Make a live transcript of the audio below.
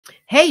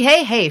Hey,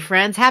 hey, hey,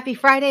 friends. Happy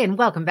Friday and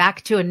welcome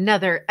back to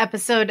another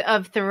episode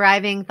of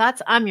Thriving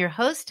Thoughts. I'm your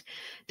host,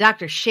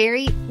 Dr.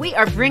 Sherri. We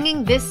are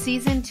bringing this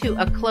season to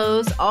a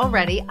close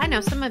already. I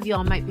know some of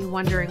y'all might be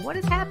wondering what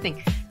is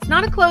happening. It's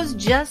not a close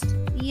just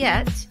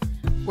yet.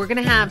 We're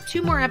going to have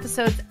 2 more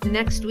episodes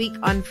next week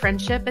on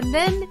friendship, and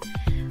then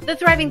the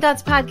Thriving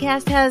Thoughts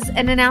podcast has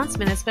an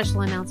announcement, a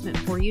special announcement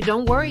for you.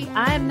 Don't worry,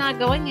 I am not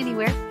going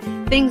anywhere.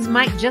 Things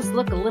might just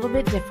look a little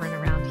bit different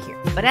around here.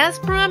 But as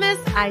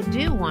promised, I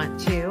do want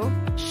to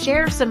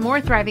share some more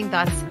thriving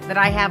thoughts that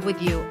I have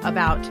with you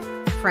about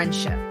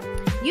friendship.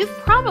 You've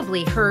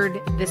probably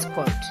heard this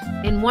quote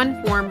in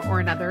one form or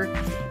another,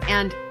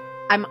 and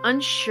I'm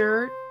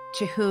unsure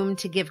to whom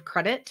to give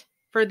credit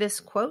for this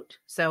quote.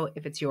 So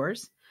if it's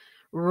yours,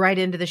 write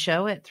into the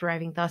show at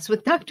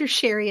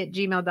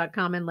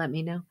thrivingthoughtswithdrsherri@gmail.com and let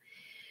me know.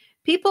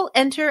 People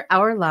enter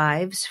our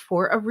lives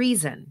for a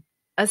reason,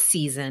 a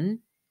season,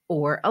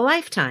 or a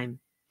lifetime.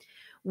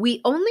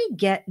 We only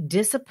get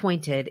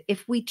disappointed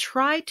if we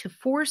try to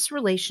force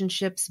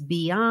relationships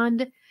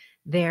beyond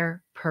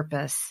their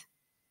purpose.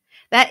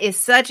 That is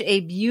such a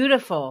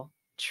beautiful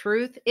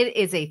truth. It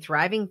is a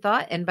thriving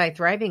thought. And by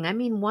thriving, I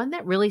mean one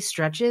that really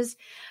stretches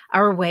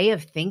our way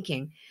of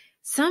thinking.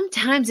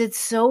 Sometimes it's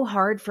so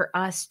hard for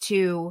us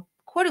to,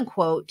 quote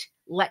unquote,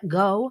 let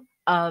go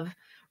of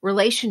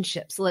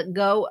relationships, let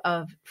go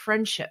of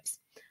friendships.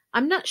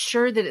 I'm not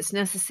sure that it's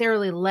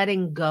necessarily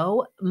letting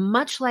go,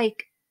 much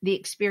like the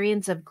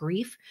experience of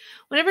grief.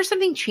 Whenever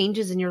something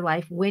changes in your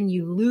life, when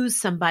you lose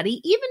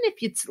somebody, even if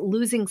it's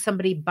losing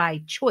somebody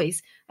by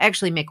choice, I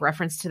actually make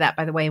reference to that,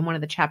 by the way, in one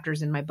of the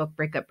chapters in my book,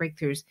 Breakup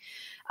Breakthroughs,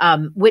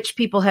 which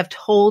people have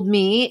told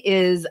me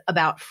is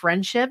about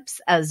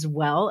friendships as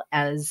well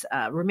as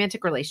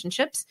romantic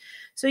relationships.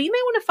 So you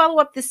may want to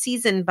follow up this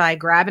season by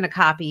grabbing a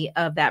copy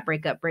of that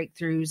Breakup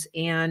Breakthroughs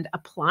and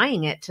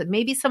applying it to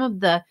maybe some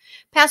of the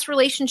past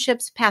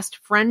relationships, past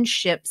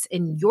friendships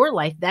in your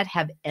life that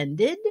have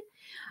ended,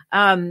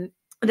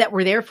 that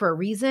were there for a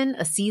reason,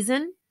 a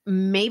season.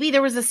 Maybe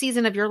there was a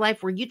season of your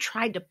life where you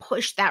tried to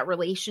push that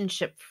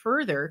relationship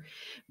further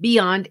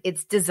beyond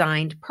its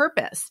designed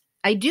purpose.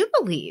 I do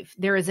believe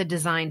there is a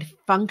designed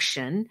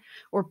function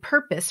or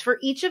purpose for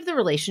each of the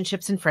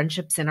relationships and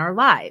friendships in our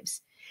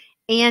lives.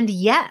 And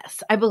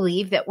yes, I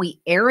believe that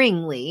we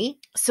erringly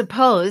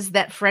suppose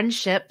that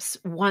friendships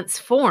once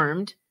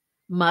formed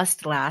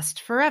must last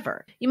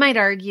forever. You might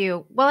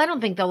argue, well, I don't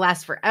think they'll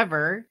last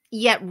forever.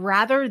 Yet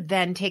rather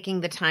than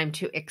taking the time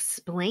to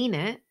explain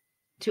it,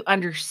 to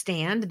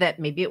understand that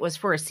maybe it was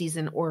for a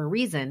season or a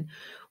reason,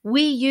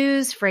 we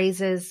use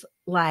phrases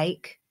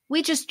like,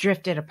 we just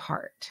drifted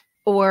apart,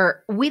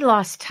 or we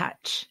lost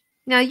touch.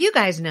 Now, you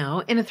guys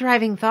know, in a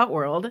thriving thought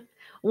world,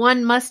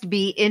 one must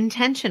be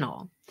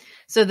intentional.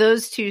 So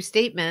those two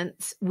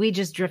statements, we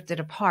just drifted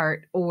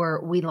apart,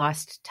 or we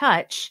lost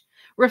touch,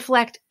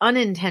 reflect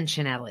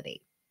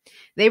unintentionality.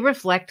 They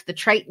reflect the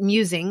trite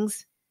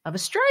musings of a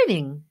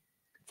striving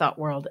thought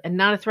world and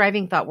not a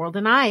thriving thought world.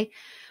 And I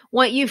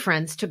want you,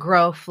 friends, to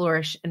grow,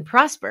 flourish, and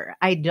prosper.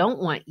 I don't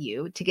want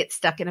you to get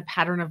stuck in a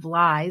pattern of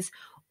lies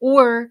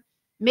or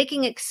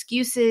making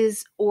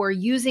excuses or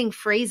using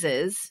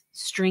phrases,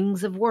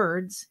 strings of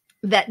words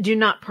that do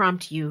not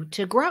prompt you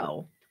to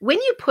grow. When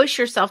you push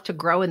yourself to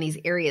grow in these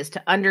areas,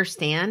 to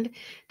understand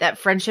that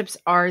friendships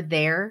are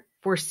there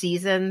for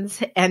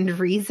seasons and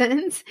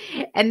reasons,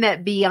 and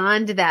that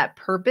beyond that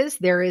purpose,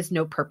 there is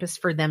no purpose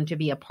for them to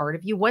be a part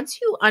of you. Once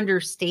you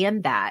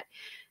understand that,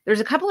 there's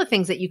a couple of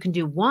things that you can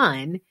do.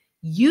 One,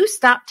 you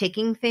stop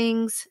taking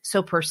things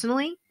so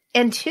personally.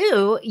 And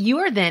 2, you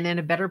are then in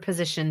a better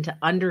position to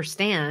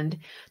understand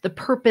the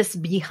purpose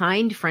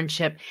behind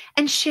friendship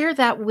and share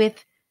that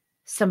with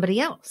somebody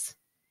else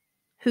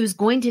who's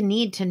going to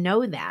need to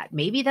know that.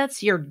 Maybe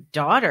that's your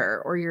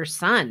daughter or your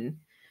son.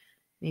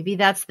 Maybe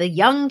that's the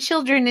young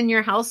children in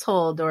your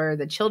household or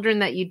the children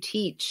that you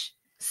teach.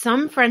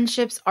 Some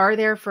friendships are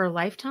there for a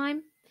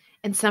lifetime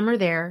and some are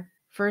there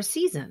for a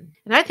season.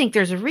 And I think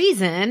there's a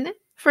reason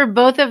for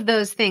both of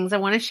those things. I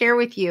want to share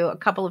with you a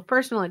couple of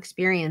personal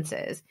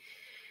experiences.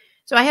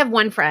 So I have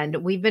one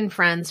friend. We've been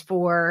friends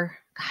for,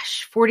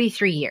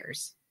 43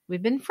 years.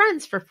 We've been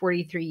friends for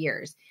 43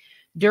 years.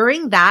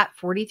 During that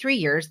 43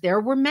 years,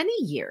 there were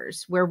many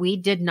years where we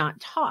did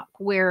not talk,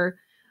 where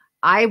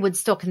I would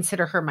still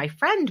consider her my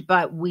friend,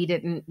 but we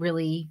didn't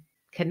really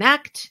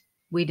connect.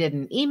 We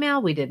didn't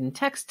email. We didn't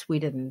text. We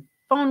didn't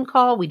phone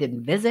call. We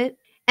didn't visit.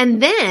 And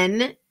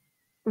then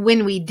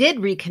when we did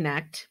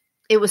reconnect,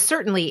 it was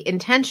certainly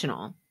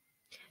intentional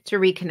to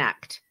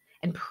reconnect.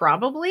 And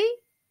probably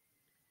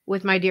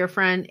with my dear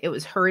friend, it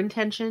was her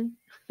intention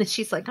that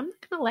she's like, I'm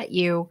not going to let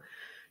you,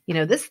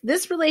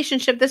 this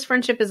relationship, this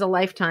friendship is a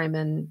lifetime.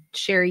 And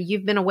Sherri,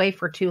 you've been away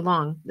for too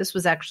long. This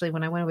was actually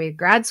when I went away to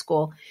grad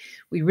school.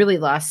 We really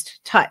lost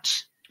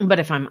touch. But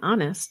if I'm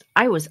honest,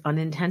 I was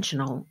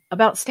unintentional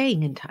about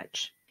staying in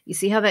touch. You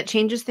see how that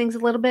changes things a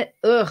little bit?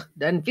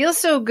 Doesn't feel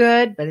so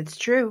good, but it's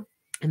true.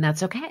 And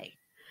that's okay.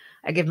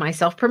 I give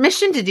myself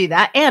permission to do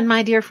that. And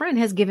my dear friend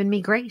has given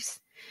me grace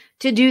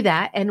to do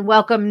that and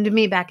welcomed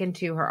me back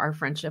into our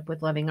friendship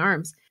with loving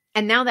arms.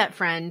 And now that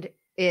friend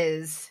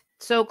is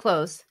so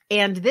close.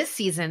 And this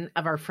season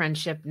of our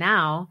friendship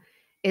now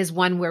is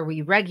one where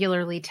we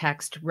regularly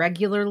text,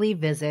 regularly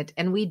visit,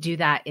 and we do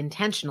that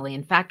intentionally.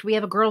 In fact, we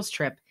have a girls'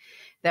 trip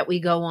that we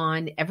go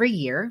on every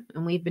year,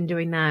 and we've been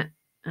doing that,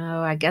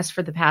 I guess,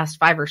 for the past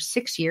 5 or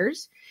 6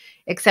 years,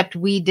 except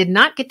we did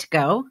not get to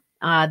go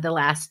the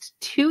last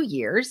 2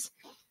 years.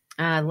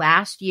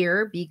 Last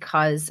year,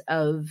 because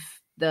of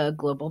the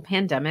global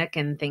pandemic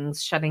and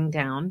things shutting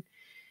down.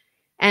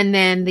 And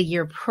then the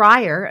year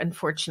prior,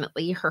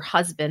 unfortunately, her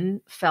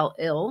husband fell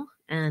ill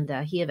and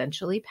he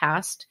eventually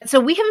passed. So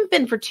we haven't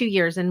been for 2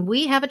 years, and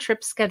we have a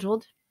trip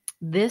scheduled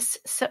this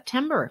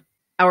September,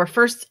 our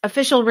first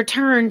official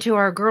return to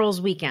our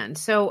girls' weekend.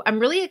 So I'm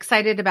really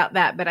excited about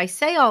that. But I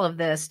say all of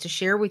this to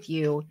share with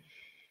you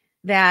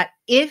that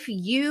if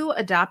you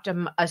adopt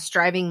a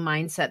striving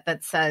mindset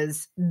that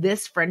says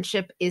this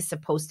friendship is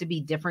supposed to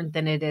be different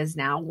than it is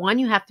now, one,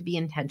 you have to be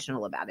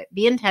intentional about it.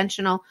 Be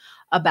intentional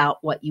about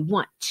what you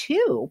want.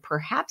 Two,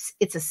 perhaps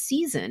it's a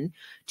season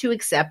to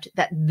accept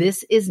that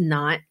this is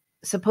not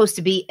supposed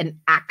to be an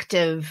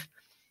active,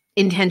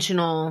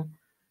 intentional,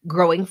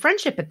 growing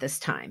friendship at this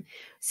time.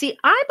 See,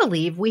 I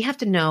believe we have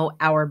to know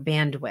our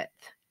bandwidth.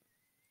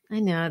 I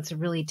know it's a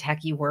really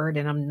techie word,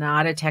 and I'm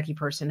not a techie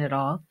person at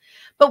all,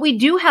 but we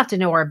do have to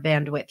know our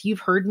bandwidth. You've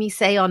heard me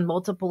say on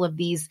multiple of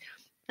these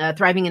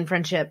Thriving in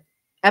Friendship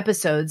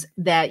episodes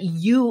that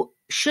you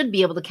should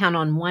be able to count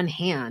on one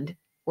hand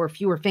or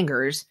fewer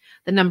fingers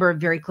the number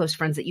of very close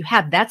friends that you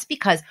have. That's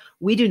because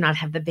we do not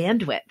have the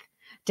bandwidth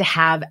to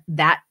have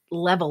that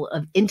level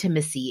of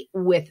intimacy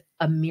with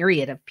a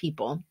myriad of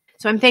people.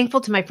 So I'm thankful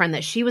to my friend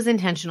that she was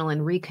intentional in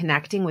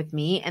reconnecting with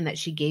me and that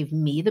she gave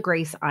me the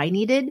grace I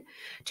needed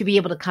to be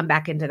able to come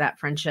back into that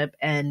friendship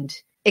and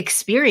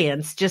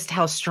experience just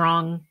how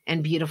strong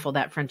and beautiful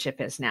that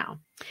friendship is now.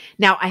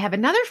 Now, I have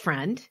another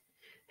friend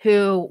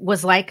who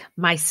was like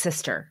my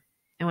sister.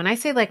 And when I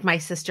say like my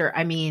sister,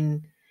 I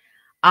mean,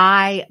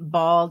 I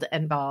bawled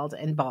and bawled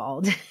and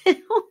bawled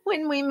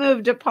when we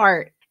moved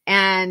apart.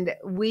 And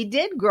we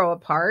did grow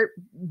apart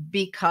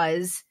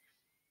because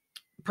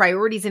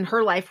priorities in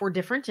her life were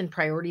different and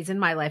priorities in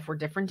my life were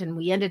different. And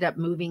we ended up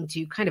moving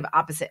to kind of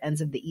opposite ends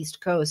of the East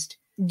Coast.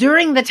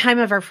 During the time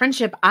of our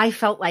friendship, I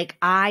felt like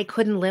I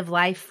couldn't live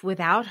life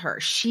without her.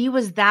 She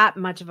was that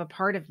much of a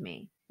part of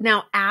me.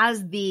 Now,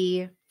 as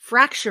the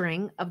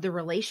fracturing of the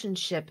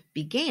relationship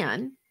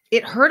began,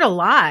 it hurt a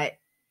lot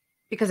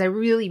because I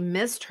really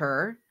missed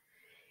her.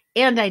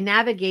 And I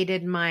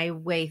navigated my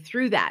way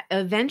through that.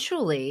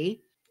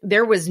 Eventually,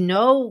 there was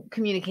no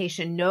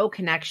communication, no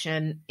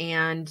connection.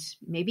 And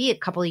maybe a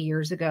couple of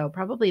years ago,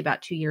 probably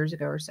about 2 years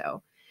ago or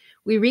so,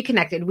 we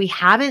reconnected. We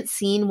haven't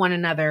seen one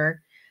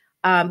another.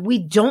 We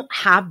don't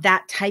have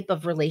that type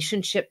of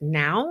relationship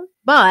now,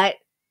 but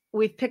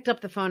we've picked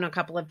up the phone a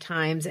couple of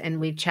times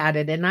and we've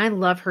chatted, and I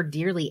love her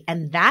dearly.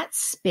 And that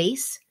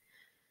space,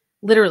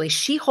 literally,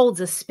 she holds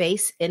a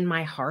space in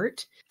my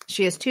heart.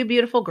 She has 2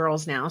 beautiful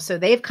girls now, so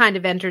they've kind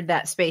of entered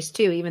that space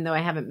too, even though I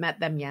haven't met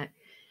them yet.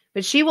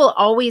 But she will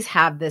always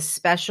have this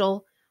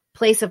special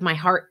place of my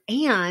heart,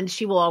 and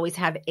she will always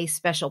have a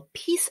special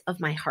piece of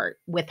my heart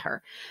with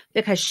her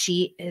because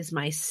she is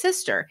my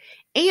sister.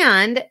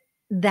 And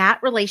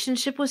that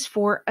relationship was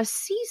for a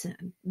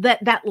season.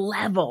 That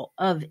level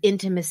of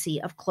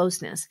intimacy, of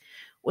closeness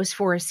was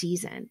for a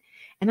season.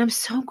 And I'm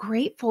so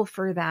grateful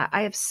for that.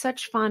 I have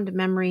such fond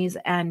memories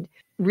and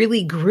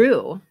really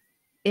grew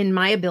in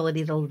my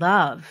ability to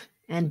love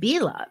and be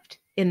loved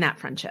in that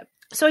friendship.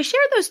 So I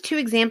share those 2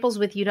 examples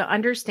with you to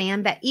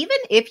understand that even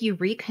if you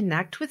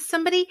reconnect with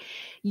somebody,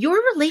 your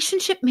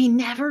relationship may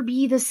never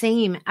be the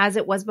same as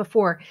it was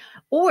before.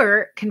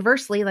 Or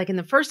conversely, like in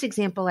the first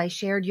example I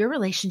shared, your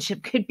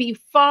relationship could be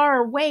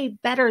far way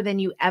better than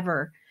you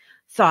ever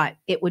thought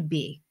it would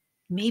be.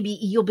 Maybe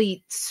you'll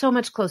be so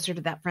much closer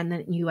to that friend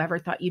than you ever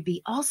thought you'd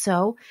be.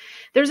 Also,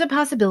 there's a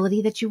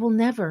possibility that you will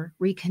never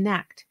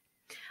reconnect.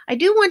 I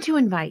do want to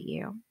invite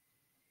you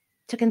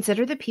to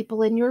consider the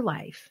people in your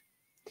life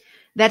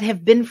that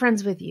have been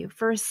friends with you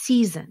for a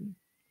season.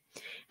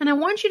 And I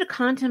want you to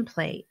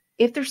contemplate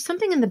if there's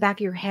something in the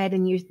back of your head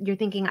and you're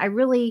thinking, I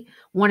really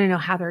want to know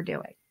how they're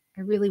doing.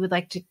 I really would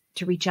like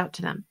to reach out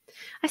to them.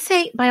 I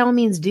say, by all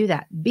means, do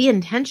that. Be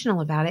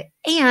intentional about it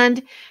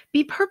and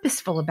be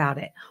purposeful about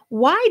it.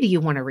 Why do you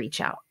want to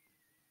reach out?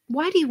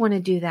 Why do you want to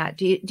do that?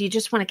 Do you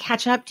just want to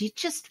catch up? Do you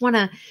just want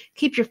to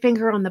keep your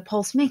finger on the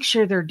pulse? Make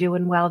sure they're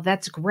doing well.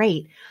 That's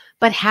great.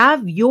 But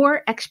have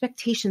your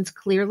expectations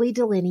clearly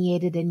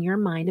delineated in your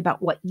mind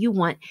about what you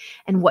want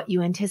and what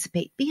you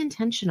anticipate. Be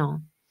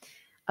intentional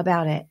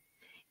about it.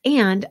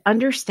 And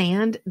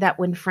understand that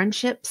when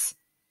friendships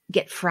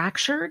get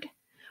fractured,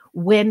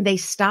 when they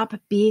stop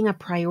being a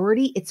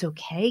priority, it's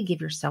okay. Give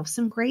yourself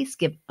some grace.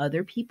 Give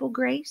other people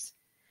grace.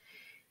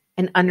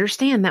 And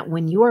understand that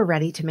when you are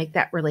ready to make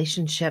that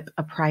relationship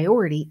a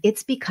priority,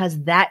 it's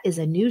because that is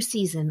a new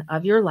season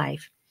of your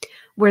life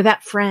where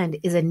that friend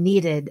is a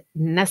needed,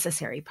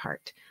 necessary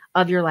part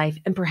of your life.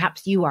 And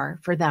perhaps you are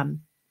for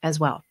them as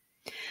well.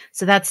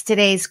 So that's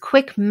today's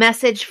quick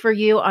message for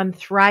you on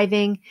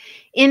thriving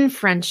in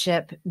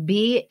friendship.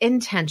 Be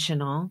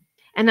intentional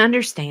and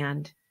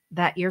understand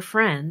that your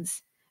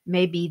friends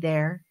may be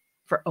there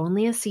for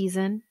only a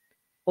season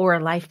or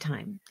a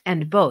lifetime,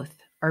 and both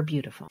are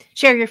beautiful.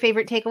 Share your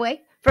favorite takeaway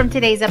from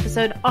today's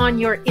episode on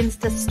your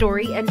Insta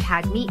story and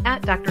tag me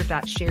at Dr.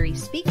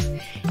 Speaks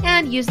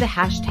and use the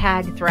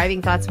hashtag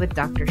Thriving Thoughts with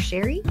Dr.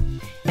 Sherri.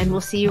 And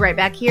we'll see you right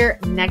back here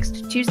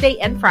next Tuesday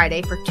and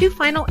Friday for 2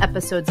 final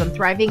episodes on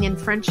thriving in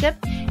friendship.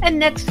 And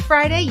next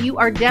Friday, you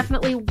are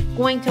definitely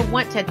going to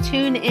want to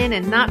tune in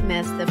and not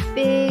miss the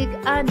big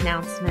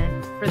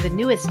announcement for the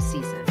newest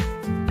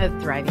season of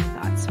Thriving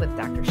Thoughts with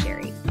Dr.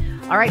 Sherri.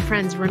 All right,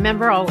 friends,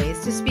 remember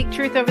always to speak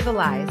truth over the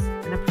lies.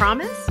 And I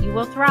promise you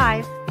will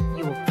thrive.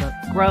 You will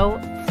grow,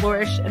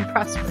 flourish, and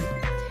prosper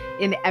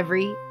in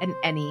every and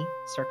any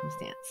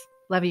circumstance.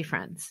 Love you,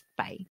 friends. Bye.